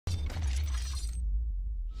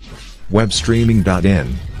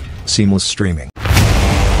Webstreaming.in. Seamless streaming.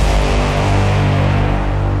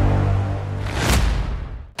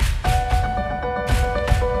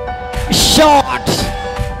 Shot!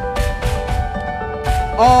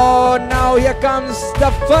 Oh, now here comes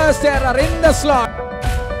the first error in the slot.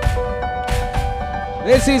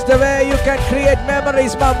 This is the way you can create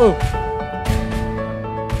memories, Mamu.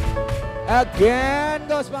 Again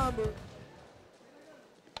goes Mamu.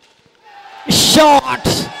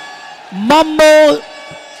 Shot! Mamu.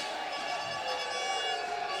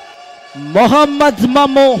 Mohammad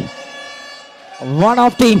Mamu. One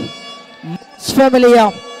of the most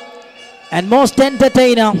familiar and most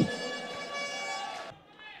entertainer.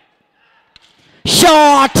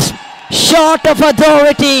 Shot! Shot of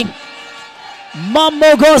authority.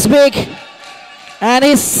 Mamu goes big. And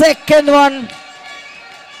his second one.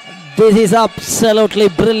 This is absolutely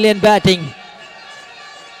brilliant batting.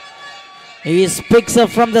 He picks up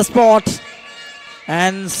from the spot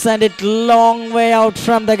and send it long way out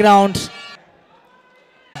from the ground.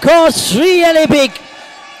 Goes really big.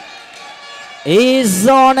 He's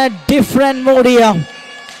on a different mood here.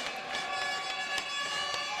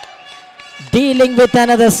 Dealing with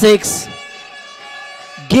another six.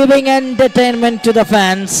 Giving entertainment to the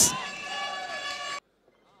fans.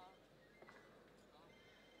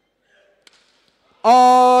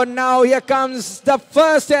 Oh, now here comes the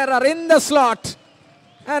first error in the slot.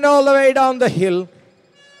 And all the way down the hill.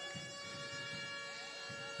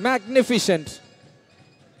 Magnificent.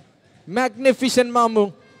 Magnificent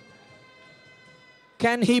Mamu.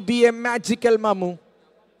 Can he be a magical Mamu?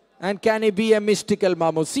 And can he be a mystical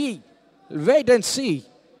Mamu? See, wait and see.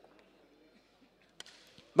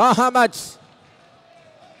 Muhammad.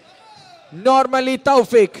 Normally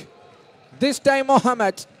Taufik. This time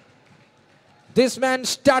Muhammad. This man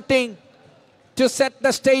starting to set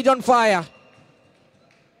the stage on fire.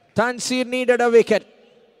 Tansir needed a wicket.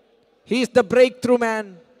 He's the breakthrough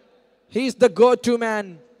man. He's the go-to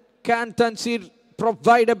man. Can Tansir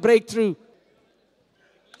provide a breakthrough?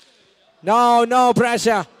 No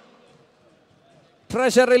pressure.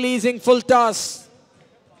 Pressure releasing, full toss.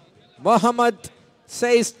 Muhammad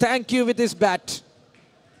says thank you with his bat.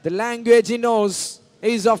 The language he knows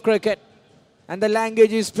is of cricket. And the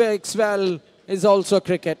language he speaks well is also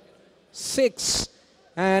cricket. 6.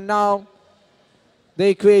 And now the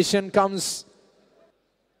equation comes.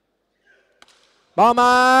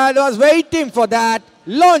 Muhammad was waiting for that.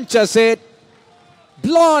 Launches it.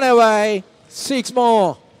 Blown away. 6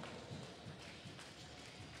 more.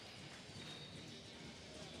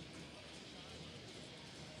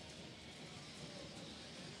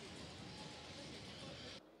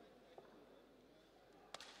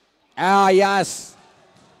 Ah, yes.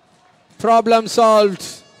 Problem solved.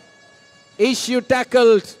 Issue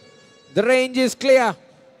tackled. The range is clear.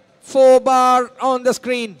 4 bar on the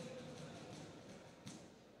screen.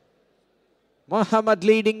 Muhammad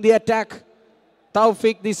leading the attack.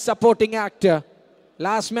 Taufik the supporting actor.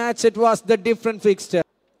 Last match it was the different fixture.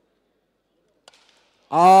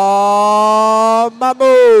 Oh,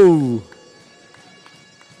 Mamu.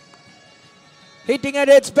 Hitting at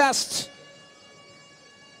its best.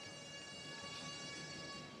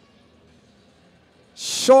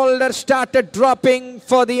 Shoulder started dropping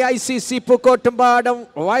for the ICC Pukotumbadam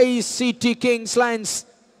YCT Kings Lions.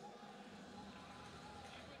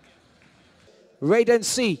 Wait and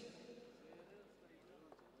see.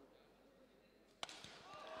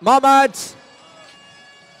 Mohammad.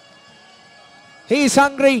 He's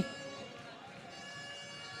hungry.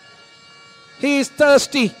 He's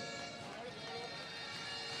thirsty.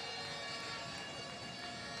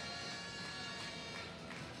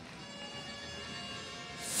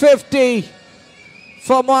 .50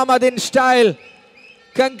 for Mohammad in style.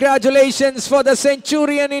 Congratulations for the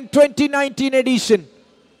Centurion in 2019 edition.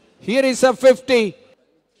 Here is a 50.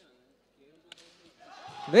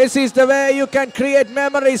 This is the way you can create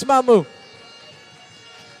memories, Mamu.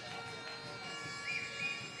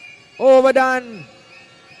 Overdone.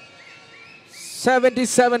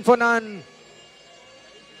 77 for none.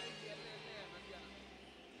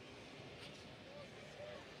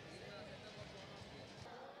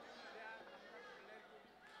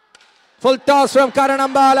 Full toss from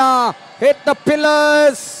Karanambala. Hit the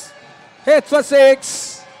pillars. Hit for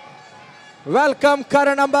 6. Welcome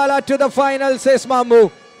Karanambala to the final, says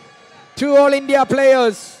Mamu. 2 All India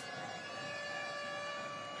players.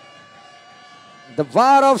 The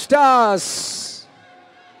War of Stars.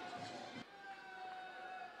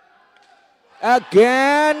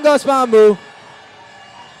 Again goes Mamu.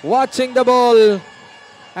 Watching the ball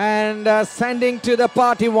and sending to the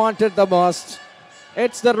part he wanted the most.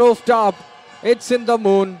 It's the rooftop. It's in the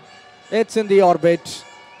moon. It's in the orbit.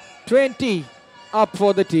 20 up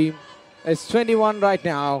for the team. It's 21 right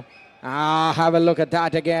now. Have a look at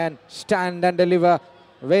that again. Stand and deliver.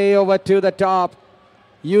 Way over to the top.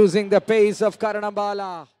 Using the pace of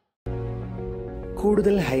Karanambala.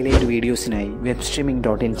 കൂടുതൽ highlight വീഡിയോസിനായി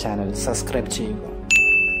webstreaming.in channel subscribe ചെയ്യുക.